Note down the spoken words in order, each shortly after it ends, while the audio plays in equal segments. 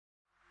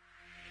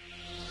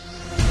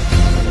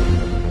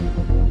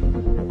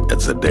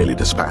It's the Daily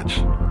Dispatch,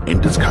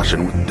 in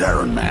discussion with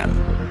Darren Mann.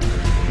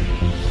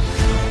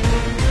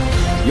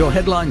 Your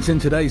headlines in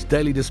today's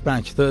Daily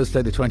Dispatch,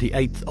 Thursday the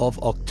 28th of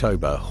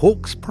October.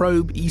 Hawks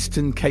probe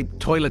Eastern Cape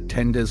toilet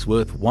tenders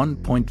worth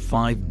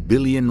 1.5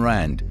 billion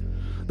rand.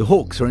 The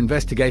Hawks are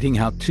investigating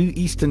how 2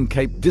 Eastern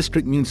Cape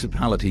district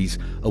municipalities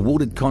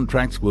awarded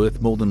contracts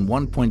worth more than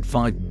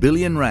 1.5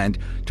 billion rand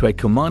to a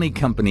Komani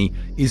company,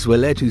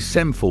 Izwelethu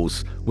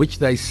Semforce, which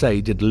they say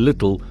did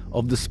little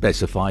of the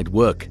specified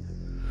work.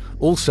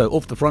 Also,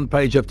 off the front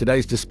page of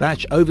today's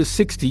Dispatch, over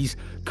 60s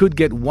could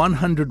get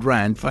 100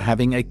 rand for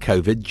having a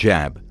COVID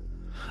jab.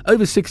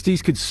 Over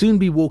 60s could soon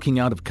be walking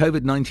out of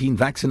COVID-19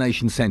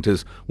 vaccination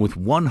centres with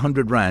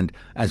 100 rand,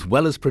 as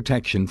well as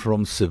protection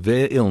from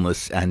severe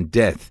illness and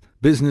death.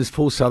 Business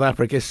for South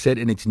Africa said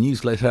in its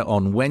newsletter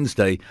on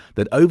Wednesday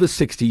that over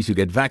 60s who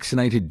get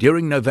vaccinated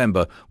during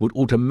November would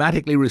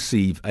automatically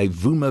receive a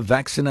Vuma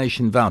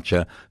vaccination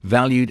voucher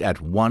valued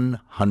at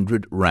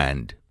 100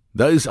 rand.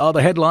 Those are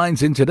the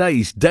headlines in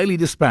today's Daily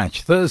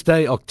Dispatch,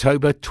 Thursday,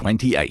 October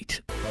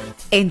 28.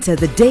 Enter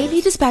the Daily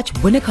Dispatch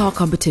Winner Car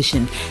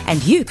competition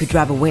and you could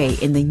drive away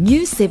in the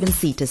new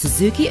 7-seater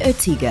Suzuki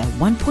Ertiga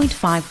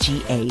 1.5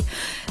 GA.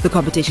 The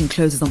competition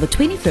closes on the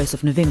 21st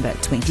of November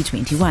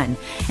 2021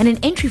 and an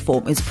entry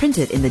form is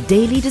printed in the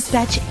Daily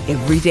Dispatch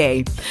every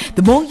day.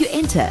 The more you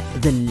enter,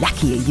 the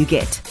luckier you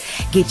get.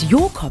 Get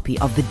your copy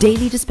of the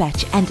Daily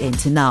Dispatch and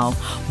enter now.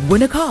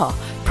 Win a car,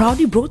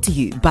 proudly brought to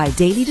you by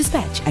Daily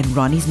Dispatch and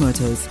Ronnie's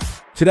Motors.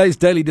 Today's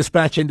Daily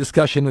Dispatch in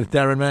discussion with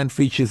Darren Mann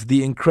features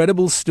the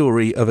incredible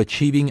story of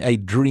achieving a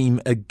dream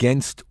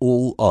against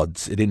all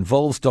odds. It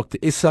involves Dr.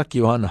 Isak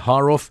Johan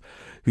Haroff,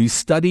 who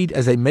studied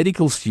as a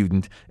medical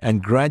student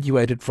and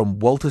graduated from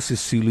Walter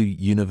Sisulu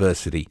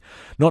University.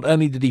 Not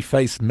only did he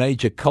face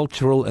major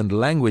cultural and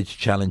language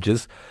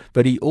challenges,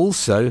 but he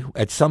also,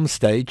 at some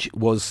stage,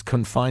 was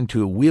confined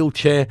to a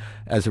wheelchair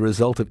as a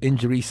result of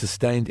injury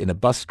sustained in a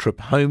bus trip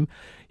home.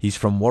 He's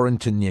from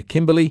Warrenton near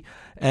Kimberley,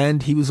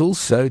 and he was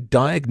also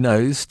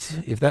diagnosed,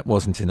 if that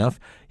wasn't enough,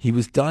 he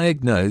was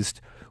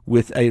diagnosed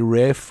with a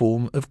rare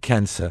form of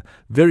cancer.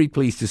 Very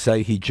pleased to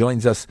say he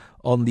joins us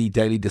on the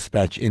Daily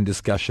Dispatch in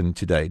discussion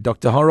today.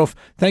 Dr. Haroff,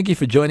 thank you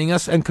for joining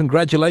us and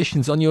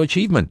congratulations on your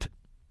achievement.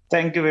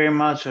 Thank you very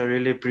much. I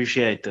really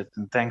appreciate it,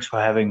 and thanks for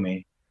having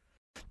me.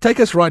 Take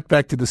us right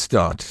back to the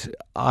start.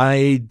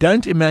 I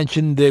don't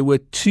imagine there were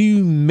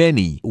too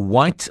many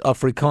white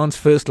Afrikaans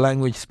first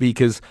language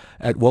speakers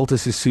at Walter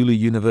Sisulu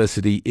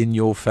University in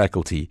your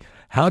faculty.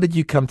 How did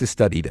you come to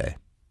study there?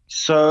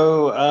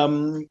 So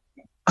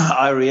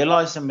I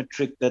realized in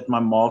matric that my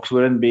marks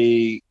wouldn't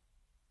be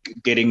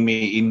getting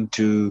me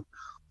into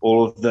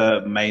all of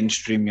the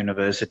mainstream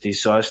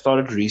universities. So I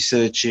started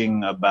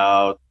researching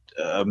about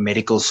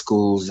medical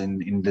schools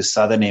in the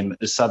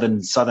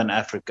southern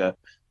Africa.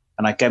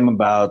 And I came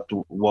about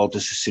Walter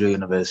Sisulu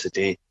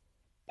University.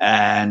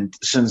 And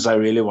since I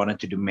really wanted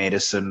to do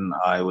medicine,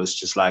 I was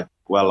just like,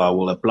 well, I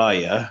will apply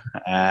here.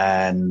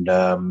 And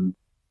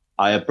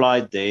I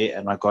applied there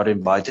and I got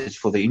invited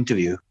for the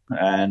interview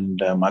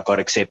and I got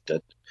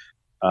accepted.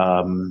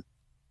 And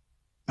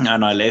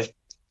I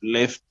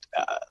left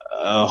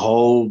a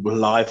whole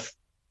life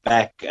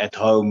back at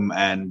home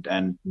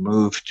and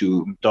moved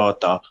to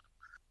Mthatha.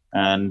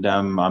 And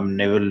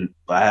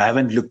I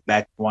haven't looked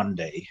back one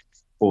day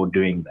for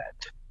doing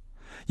that.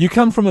 You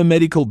come from a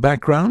medical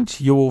background.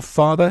 Your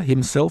father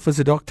himself is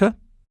a doctor?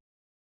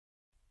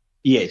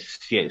 Yes,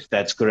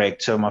 that's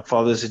correct. So my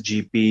father's a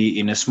GP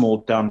in a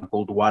small town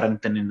called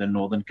Warrenton in the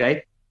Northern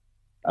Cape.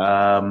 It's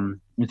a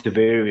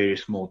very, very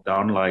small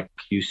town, like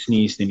you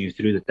sneezed and you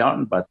threw the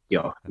town, but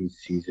yeah,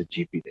 he's a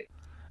GP there.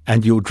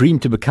 And your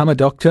dream to become a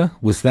doctor,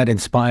 was that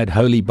inspired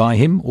wholly by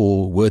him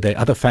or were there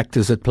other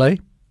factors at play?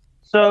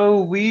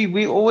 So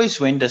we always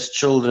went as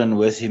children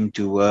with him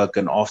to work,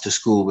 and after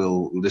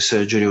school, the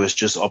surgery was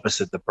just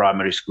opposite the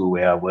primary school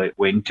where I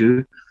went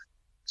to.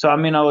 So, I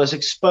mean, I was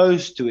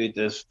exposed to it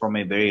from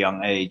a very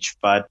young age,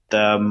 but,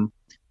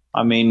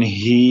 I mean,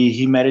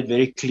 he made it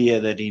very clear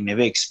that he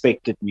never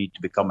expected me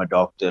to become a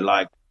doctor.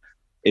 Like,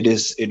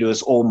 it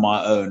was all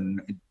my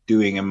own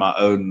doing and my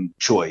own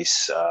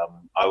choice.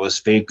 I was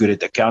very good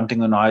at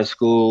accounting in high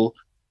school.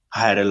 I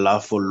had a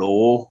love for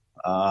law.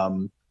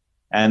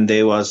 And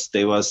there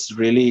was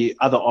really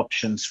other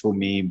options for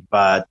me,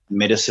 but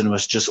medicine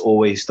was just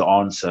always the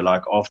answer.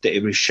 Like after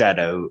every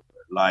shadow,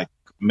 like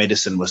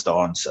medicine was the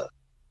answer.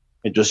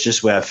 It was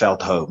just where I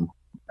felt home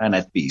and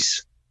at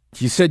peace.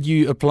 You said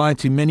you applied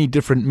to many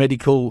different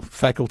medical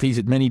faculties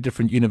at many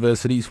different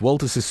universities.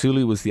 Walter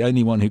Sisulu was the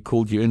only one who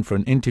called you in for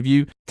an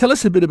interview. Tell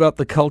us a bit about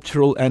the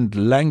cultural and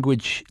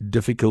language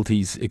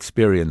difficulties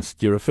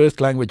experienced. You're a first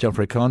language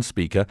Afrikaans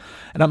speaker.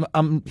 And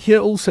I'm here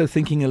also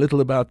thinking a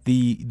little about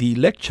the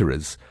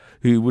lecturers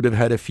who would have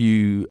had a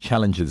few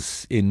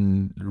challenges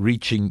in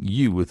reaching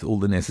you with all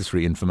the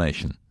necessary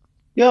information.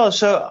 Yeah,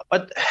 so,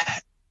 but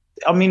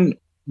I mean,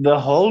 the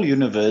whole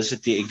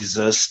university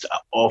exists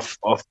of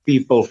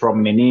people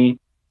from many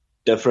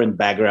different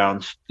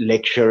backgrounds,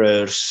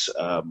 lecturers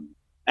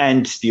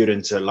and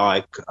students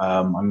alike.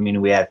 I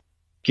mean, we have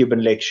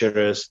Cuban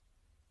lecturers,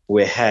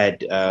 We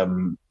had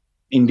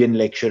Indian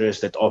lecturers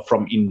that are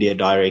from India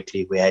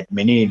directly. We had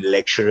many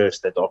lecturers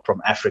that are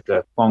from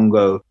Africa,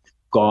 Congo,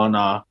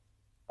 Ghana,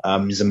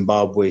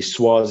 Zimbabwe,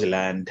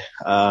 Swaziland.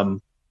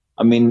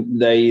 I mean,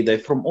 they're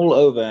from all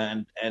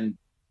over, and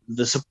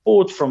the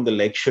support from the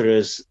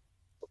lecturers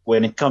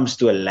when it comes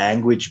to a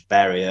language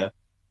barrier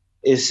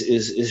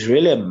is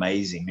really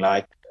amazing.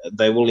 Like,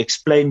 they will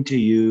explain to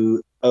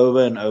you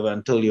over and over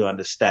until you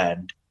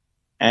understand.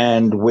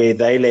 And where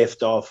they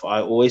left off,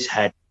 I always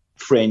had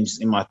friends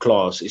in my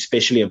class,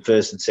 especially in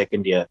first and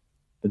second year,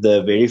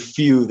 the very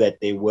few that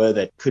there were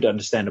that could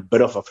understand a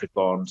bit of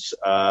Afrikaans,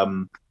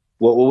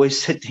 were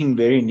always sitting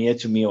very near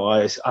to me, or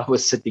I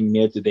was sitting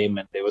near to them,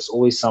 and there was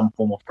always some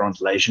form of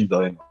translation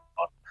going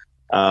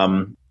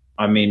on.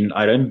 I mean,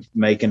 I don't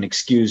make an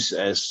excuse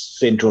as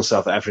Central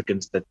South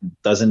Africans that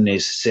doesn't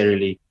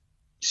necessarily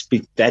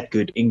speak that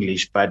good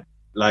English, but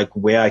like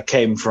where I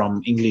came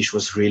from, English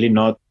was really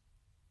not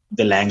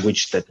the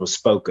language that was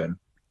spoken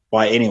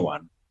by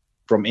anyone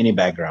from any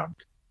background.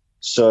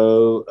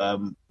 So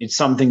it's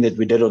something that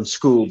we did on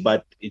school,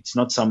 but it's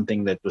not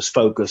something that was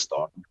focused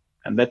on.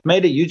 And that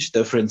made a huge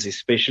difference,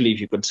 especially if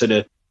you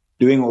consider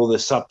doing all the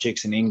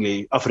subjects in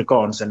English,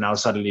 Afrikaans, and now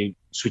suddenly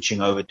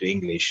switching over to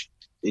English.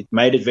 It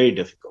made it very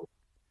difficult.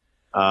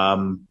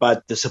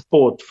 But the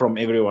support from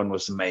everyone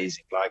was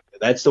amazing. Like,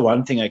 that's the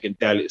one thing I can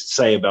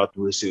say about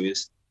WUSU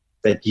is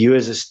that you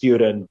as a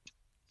student,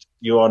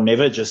 you are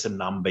never just a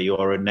number, you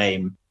are a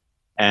name,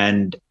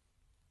 and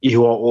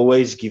you are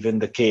always given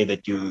the care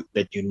that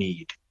you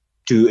need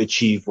to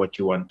achieve what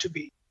you want to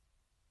be,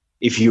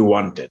 if you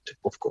want it,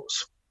 of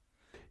course.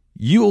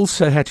 You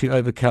also had to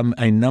overcome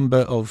a number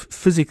of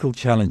physical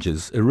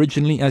challenges,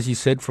 originally, as you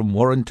said, from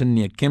Warrenton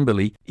near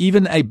Kimberley,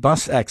 even a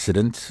bus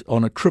accident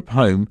on a trip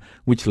home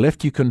which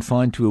left you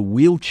confined to a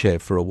wheelchair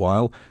for a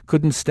while,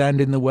 couldn't stand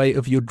in the way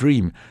of your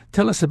dream.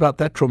 Tell us about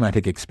that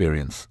traumatic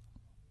experience.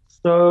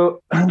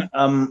 So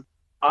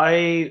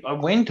I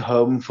went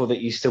home for the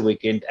Easter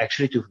weekend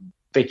actually to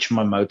fetch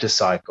my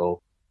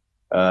motorcycle,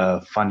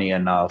 funny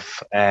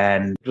enough.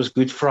 And it was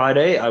Good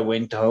Friday. I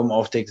went home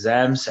after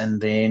exams, and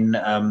then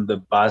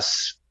the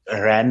bus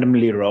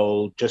randomly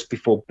rolled just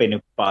before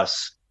Pennock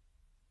Pass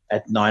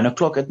at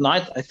 9:00 at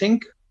night, I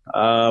think.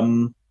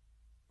 And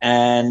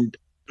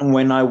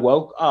when I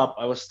woke up,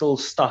 I was still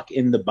stuck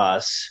in the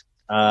bus.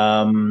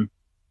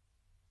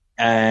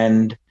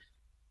 And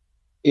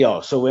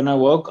yeah, so when I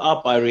woke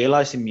up, I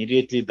realized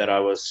immediately that I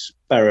was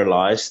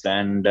paralyzed,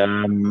 and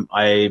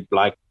I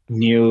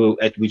knew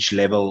at which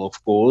level,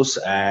 of course,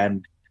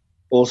 and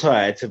also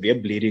I had severe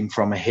bleeding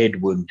from a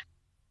head wound.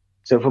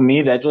 So for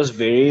me, that was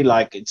very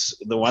it's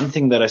the one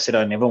thing that I said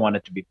I never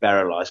wanted to be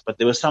paralyzed, but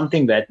there was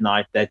something that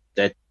night that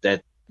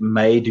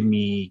made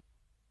me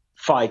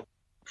fight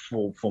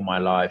for my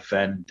life.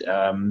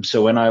 And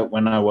so when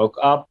I woke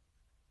up,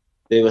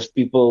 there was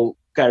people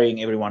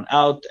carrying everyone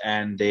out,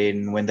 and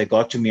then when they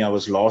got to me, I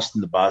was lost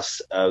in the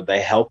bus.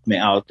 They helped me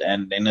out,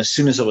 and then as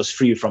soon as I was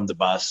free from the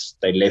bus,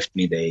 they left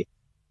me there.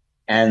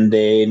 And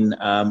then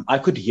I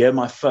could hear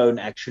my phone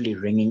actually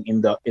ringing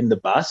in the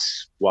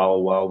bus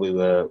while we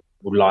were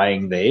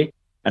lying there,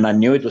 and I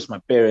knew it was my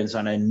parents,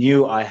 and I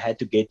knew I had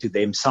to get to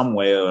them some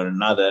way or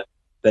another,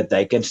 that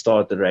they can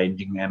start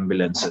arranging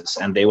ambulances.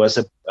 And there was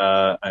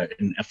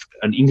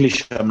an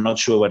English, I'm not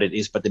sure what it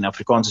is, but in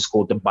Afrikaans it's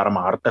called the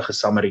Barmhartige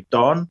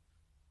Samaritaan.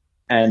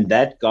 And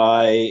that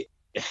guy,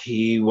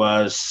 he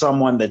was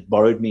someone that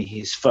borrowed me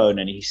his phone,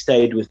 and he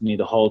stayed with me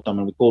the whole time.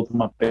 And we called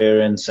my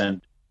parents,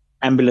 and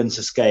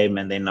ambulances came,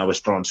 and then I was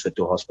transferred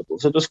to hospital.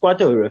 So it was quite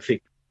a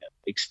horrific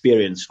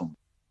experience for me.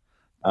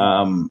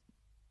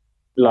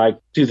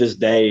 To this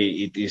day,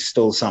 it is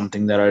still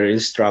something that I really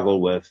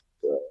struggle with,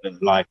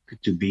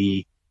 to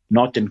be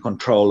not in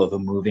control of a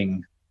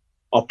moving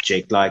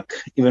object. Like,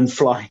 even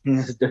flying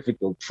is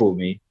difficult for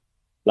me.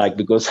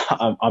 Because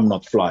I'm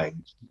not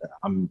flying,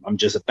 I'm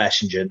just a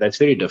passenger, and that's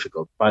very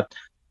difficult. But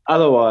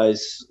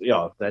otherwise,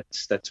 yeah,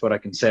 that's what I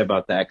can say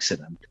about the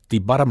accident. The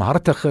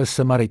Barmhartige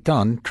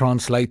Samaritaan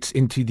translates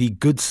into the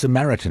Good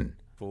Samaritan.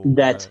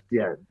 That's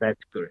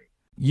correct.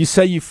 You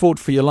say you fought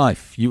for your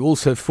life. You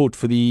also fought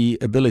for the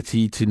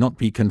ability to not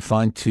be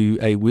confined to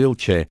a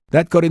wheelchair.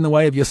 That got in the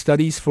way of your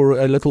studies for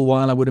a little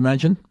while, I would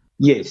imagine?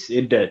 Yes,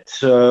 it did.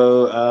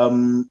 So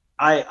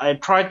I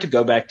tried to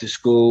go back to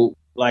school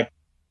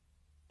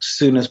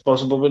soon as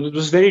possible, but it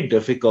was very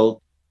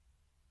difficult,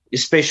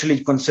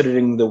 especially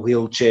considering the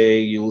wheelchair.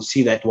 You'll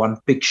see that one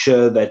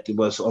picture that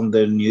was on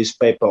the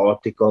newspaper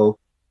article.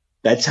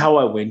 That's how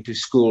I went to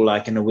school,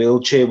 in a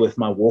wheelchair with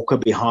my walker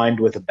behind,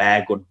 with a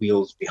bag on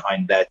wheels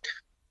behind that,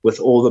 with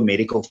all the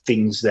medical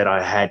things that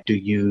I had to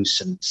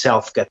use, and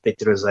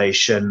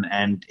self-catheterization,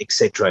 and et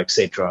cetera, et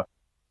cetera.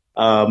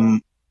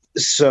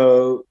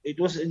 So it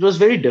was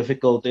very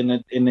difficult,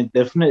 and it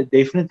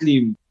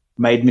definitely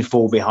made me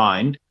fall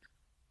behind.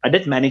 I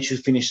did manage to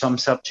finish some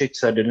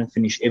subjects. I didn't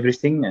finish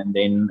everything. And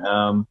then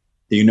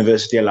the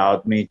university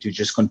allowed me to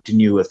just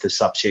continue with the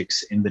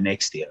subjects in the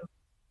next year,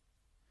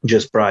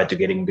 just prior to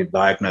getting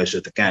diagnosed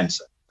with the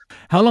cancer.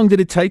 How long did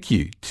it take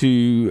you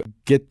to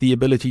get the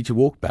ability to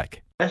walk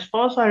back? As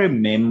far as I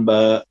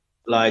remember,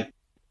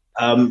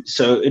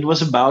 so it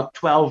was about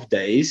 12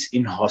 days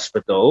in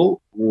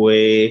hospital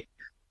where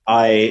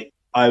I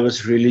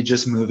was really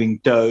just moving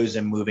toes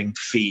and moving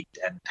feet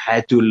and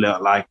had to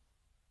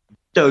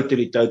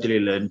totally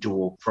learn to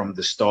walk from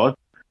the start.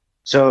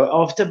 So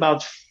after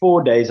about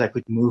 4 days, I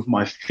could move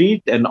my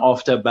feet, and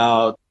after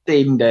about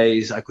 10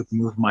 days, I could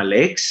move my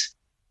legs.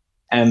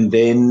 And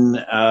then,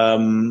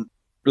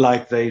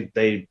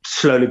 they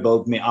slowly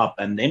built me up.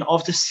 And then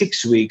after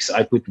 6 weeks,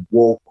 I could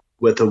walk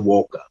with a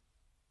walker,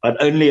 but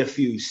only a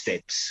few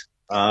steps.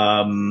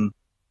 And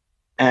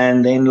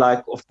then,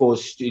 of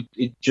course,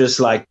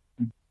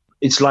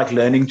 it's like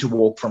learning to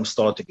walk from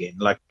start again,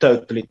 like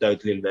totally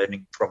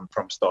learning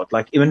from start.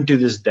 Like even to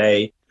this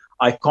day,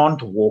 I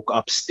can't walk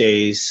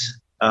upstairs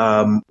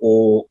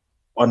or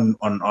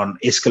on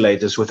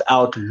escalators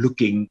without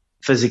looking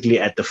physically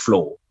at the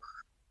floor.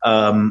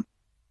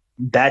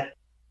 That,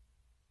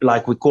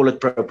 like we call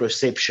it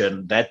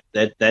proprioception,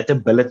 that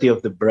ability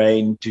of the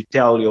brain to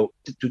tell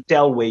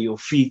where your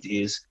feet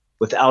is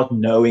without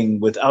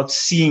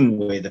seeing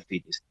where the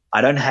feet is. I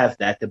don't have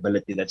that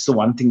ability. That's the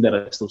one thing that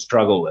I still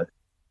struggle with.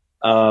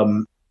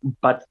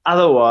 But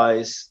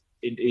otherwise,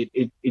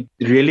 it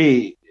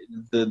really,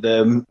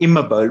 the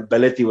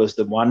immobility was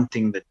the one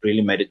thing that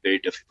really made it very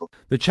difficult.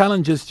 The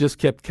challenges just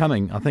kept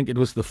coming. I think it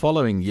was the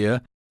following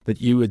year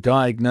that you were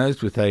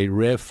diagnosed with a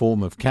rare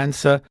form of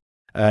cancer,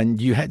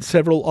 and you had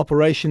several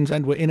operations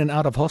and were in and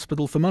out of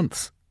hospital for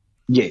months.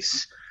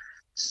 Yes.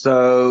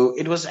 So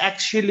it was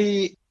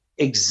actually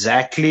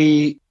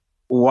exactly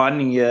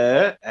 1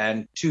 year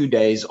and 2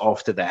 days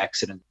after the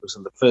accident. It was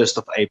on the 1st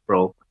of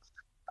April.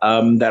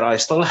 That I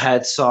still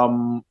had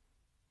some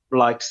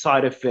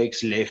side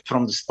effects left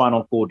from the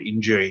spinal cord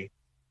injury.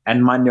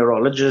 And my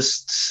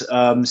neurologists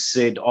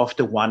said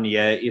after 1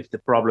 year, if the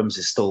problems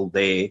are still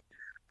there,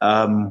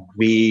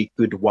 we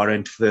could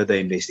warrant further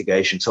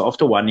investigation. So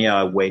after 1 year,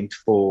 I went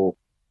to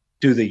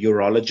the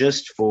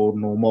urologist for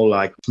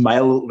normal,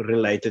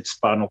 male-related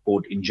spinal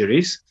cord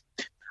injuries.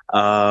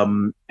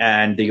 And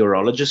the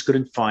urologist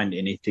couldn't find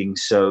anything.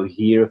 So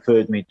he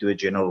referred me to a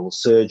general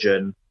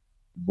surgeon,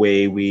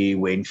 where we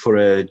went for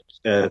a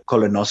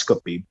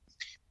colonoscopy.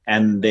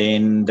 And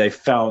then they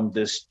found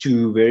these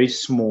 2 very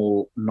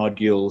small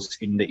nodules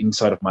in the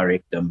inside of my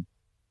rectum,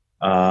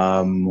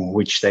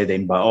 which they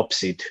then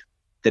biopsied.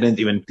 Didn't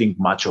even think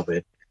much of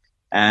it.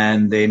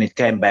 And then it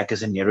came back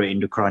as a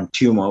neuroendocrine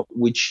tumor,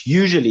 which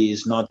usually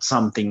is not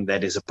something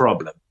that is a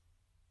problem.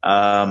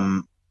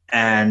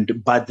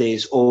 But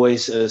there's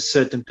always a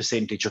certain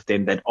percentage of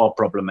them that are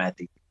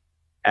problematic.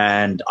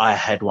 And I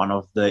had one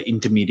of the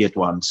intermediate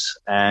ones.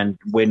 And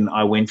when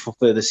I went for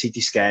further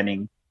CT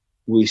scanning,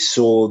 we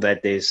saw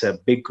that there's a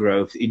big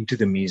growth into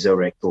the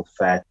mesorectal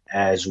fat,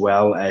 as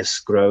well as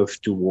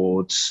growth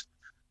towards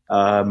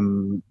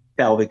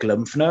pelvic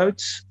lymph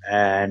nodes.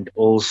 And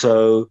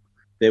also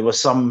there were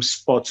some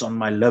spots on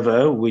my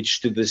liver, which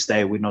to this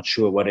day we're not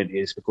sure what it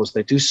is because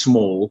they're too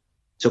small.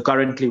 So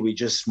currently we're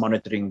just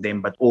monitoring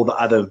them, but all the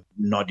other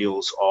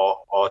nodules are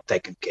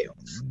taken care of.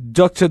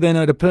 Doctor, then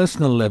at a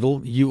personal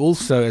level, you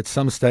also at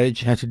some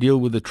stage had to deal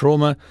with the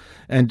trauma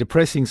and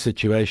depressing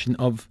situation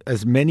of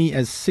as many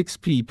as 6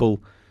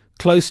 people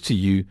close to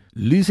you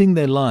losing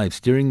their lives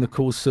during the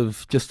course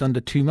of just under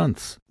 2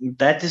 months.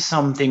 That is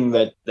something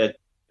that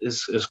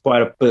is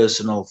quite a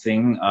personal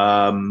thing.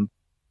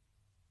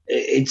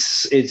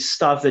 It's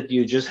stuff that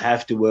you just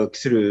have to work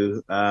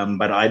through,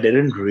 but I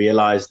didn't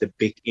realize the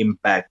big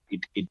impact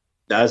it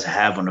does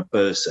have on a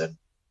person.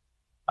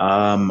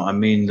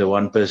 The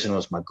one person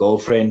was my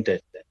girlfriend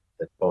that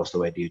passed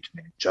away due to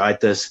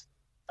meningitis.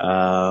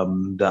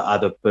 The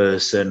other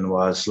person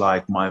was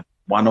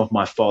one of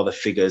my father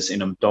figures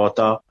in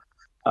Umtata.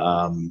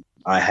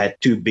 I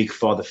had 2 big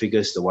father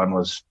figures. The one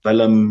was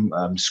Willem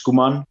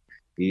Skuman.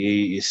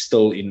 He is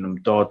still in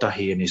Umtata,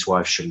 he and his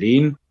wife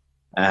Shalene.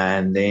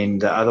 And then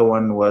the other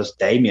one was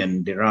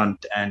Damien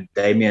Durant, and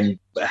Damien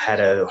had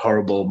a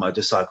horrible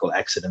motorcycle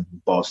accident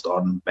and passed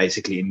on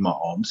basically in my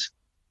arms.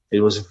 It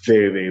was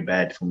very, very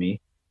bad for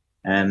me.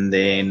 And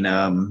then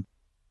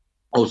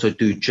also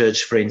 2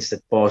 church friends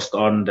that passed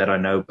on that I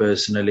know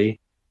personally.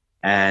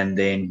 And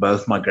then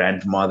both my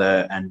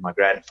grandmother and my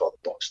grandfather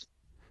passed.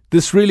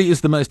 This really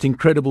is the most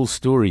incredible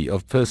story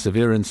of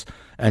perseverance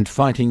and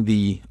fighting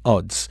the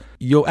odds.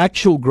 Your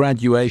actual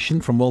graduation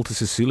from Walter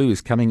Sisulu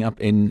is coming up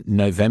in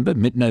November,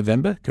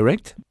 mid-November,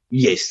 correct?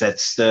 Yes,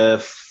 that's the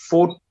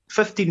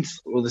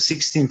 15th or the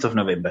 16th of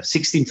November.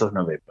 16th of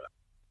November.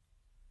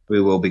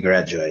 We will be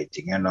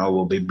graduating, and I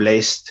will be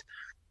blessed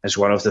as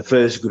one of the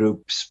first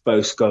groups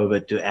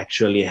post-COVID to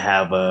actually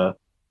have a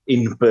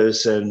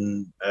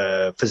in-person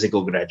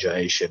physical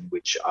graduation,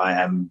 which I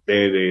am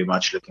very, very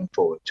much looking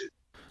forward to.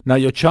 Now,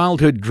 your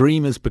childhood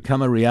dream has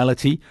become a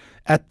reality.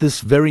 At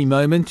this very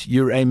moment,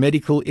 you're a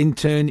medical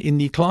intern in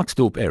the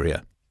Klerksdorp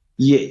area.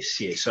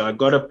 Yes. So I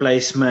got a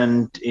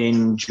placement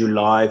in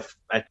July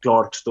at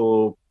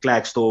Klerksdorp.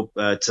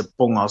 It's a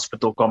Pong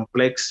Hospital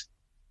complex,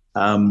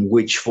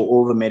 which for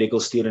all the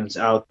medical students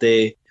out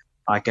there,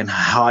 I can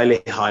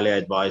highly, highly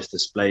advise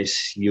this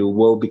place. You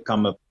will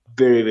become a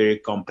very, very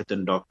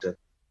competent doctor.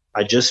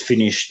 I just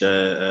finished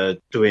a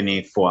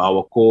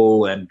 24-hour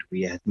call, and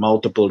we had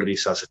multiple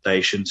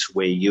resuscitations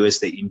where you as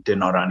the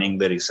intern are running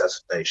the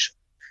resuscitation.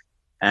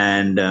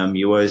 And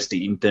you as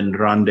the intern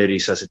run the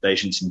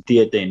resuscitations in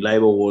theater, in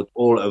labor ward,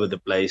 all over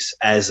the place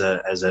as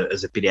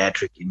a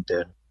pediatric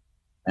intern.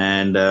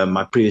 And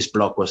my previous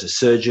block was a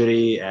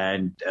surgery,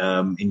 and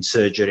in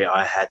surgery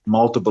I had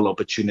multiple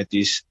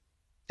opportunities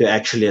to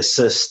actually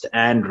assist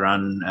and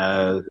run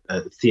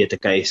theater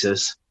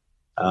cases,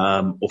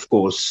 of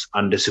course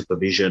under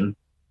supervision,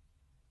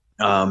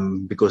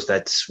 because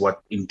that's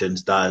what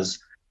interns does,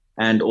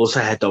 and also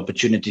had the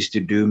opportunities to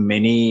do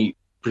many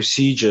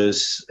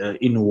procedures,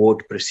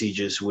 in-ward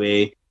procedures,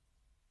 where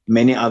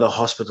many other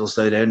hospitals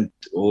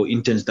or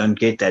interns don't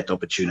get that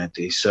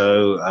opportunity.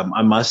 So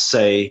I must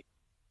say,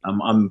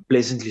 I'm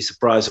pleasantly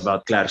surprised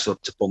about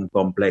Klerksdorp Tshepong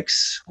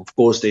complex. Of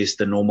course, there's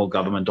the normal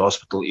government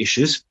hospital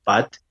issues,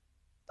 but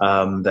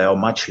they are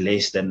much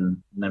less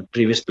than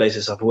previous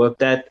places I've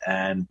worked at.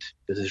 And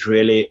this is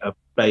really a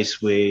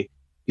place where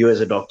you as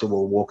a doctor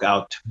will walk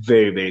out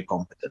very, very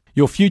competent.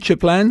 Your future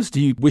plans,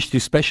 do you wish to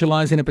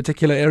specialize in a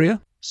particular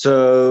area?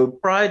 So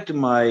prior to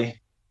my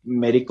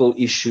medical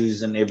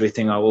issues and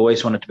everything, I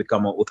always wanted to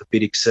become an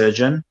orthopedic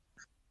surgeon.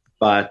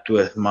 But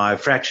with my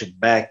fractured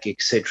back,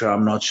 etc.,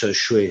 I'm not so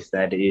sure if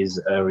that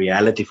is a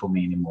reality for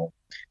me anymore.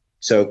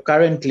 So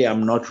currently,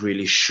 I'm not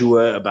really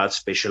sure about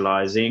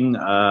specializing.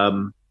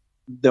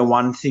 The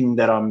one thing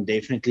that I'm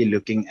definitely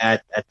looking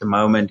at the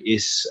moment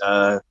is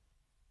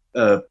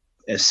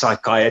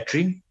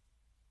psychiatry.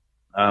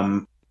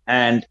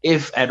 And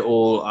if at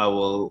all, I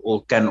will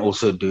or can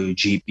also do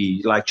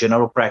GP. Like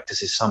general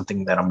practice is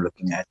something that I'm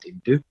looking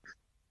into.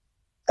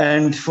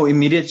 And for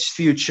immediate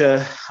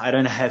future, I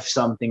don't have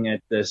something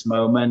at this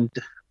moment.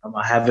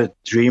 I have a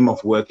dream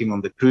of working on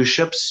the cruise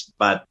ships,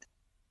 but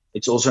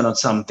it's also not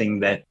something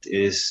that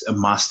is a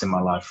must in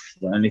my life.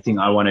 The only thing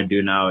I want to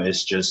do now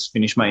is just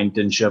finish my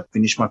internship,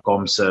 finish my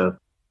ComServe,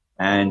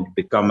 and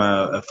become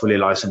a fully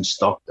licensed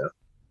doctor.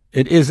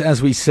 It is,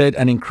 as we said,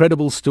 an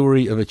incredible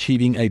story of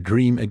achieving a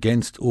dream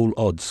against all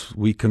odds.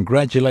 We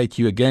congratulate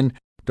you again,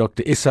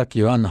 Dr. Isak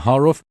Johan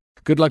Haroff.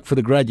 Good luck for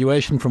the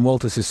graduation from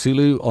Walter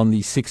Sisulu on the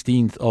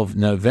 16th of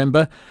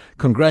November.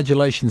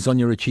 Congratulations on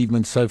your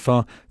achievements so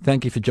far.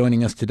 Thank you for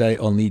joining us today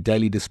on the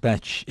Daily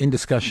Dispatch in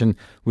discussion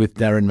with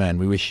Darren Mann.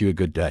 We wish you a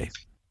good day.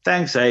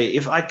 Thanks.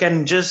 If I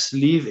can just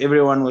leave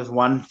everyone with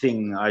one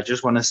thing, I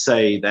just want to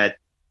say that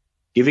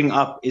giving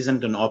up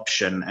isn't an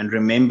option. And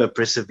remember,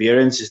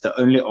 perseverance is the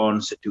only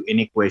answer to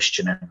any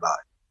question in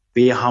life.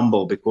 Be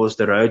humble, because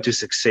the road to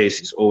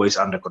success is always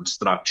under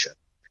construction.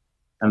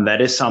 And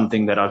that is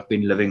something that I've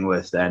been living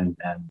with, and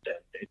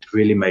it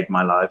really made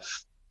my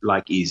life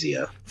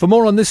easier. For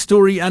more on this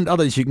story and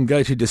others, you can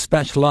go to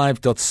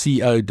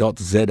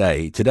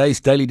dispatchlive.co.za.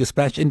 Today's Daily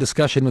Dispatch in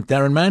discussion with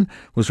Darren Mann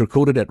was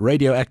recorded at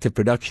Radioactive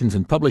Productions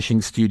and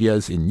Publishing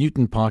Studios in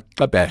Newton Park,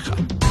 Gqeberha.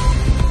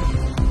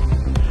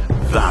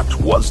 That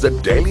was the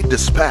Daily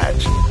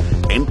Dispatch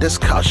in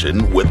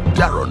discussion with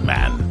Darren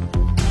Mann.